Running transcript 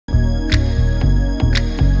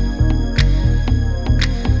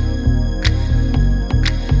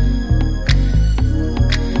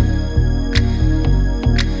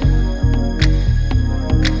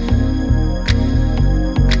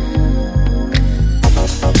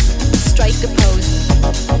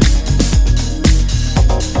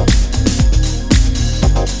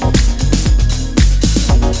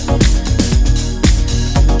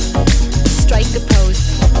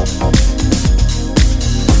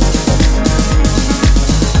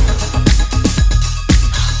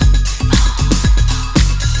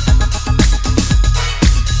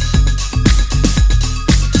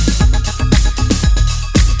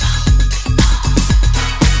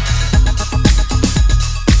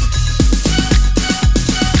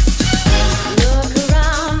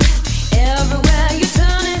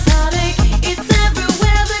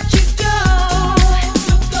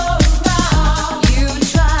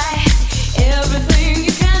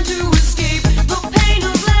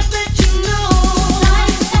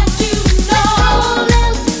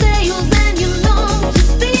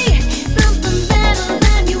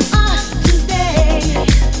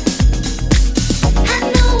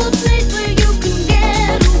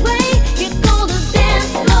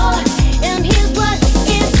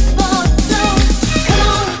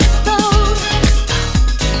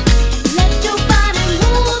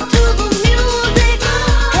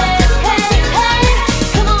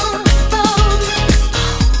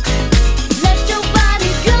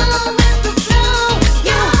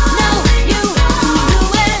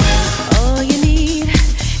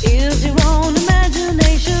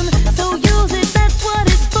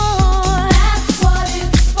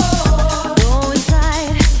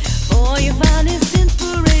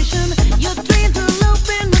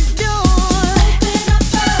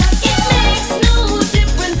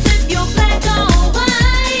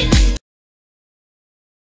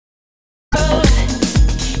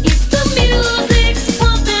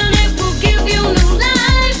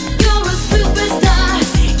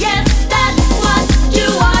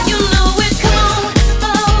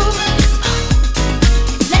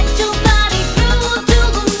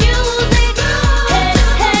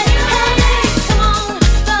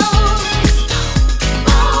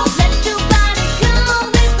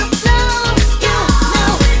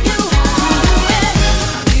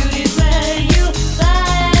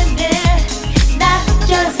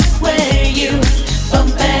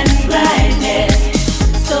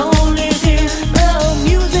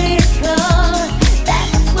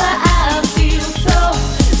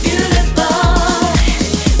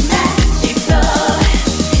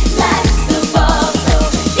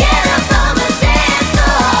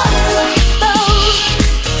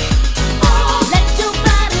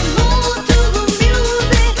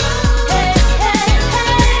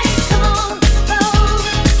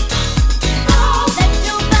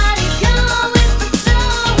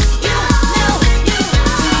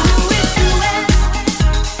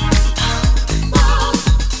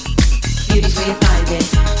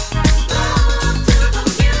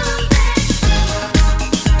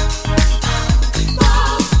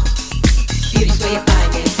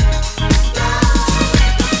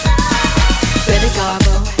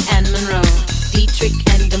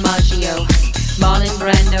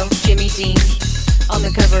on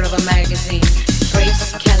the cover of a magazine.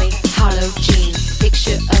 Grace Kelly, Harlow Jean,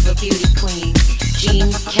 picture of a beauty queen. Jean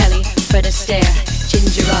Kelly, Fred Astaire,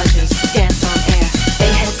 Ginger Rogers, dance on air.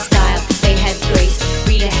 They had style, they had grace.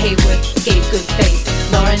 Rita Hayworth gave good face.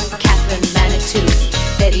 Lauren Catherine Manitou,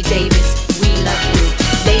 Betty Davis, we love you.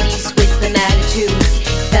 Ladies with an attitude,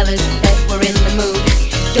 fellas that were in the mood.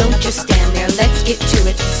 Don't just stand there, let's get to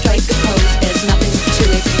it. Strike a pose, there's nothing to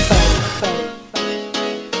it.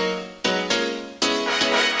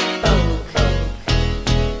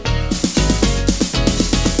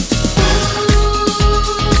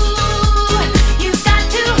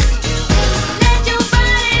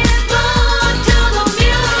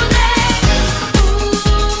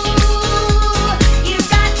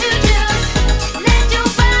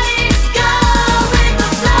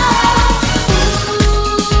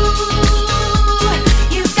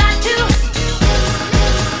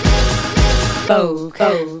 Vogue.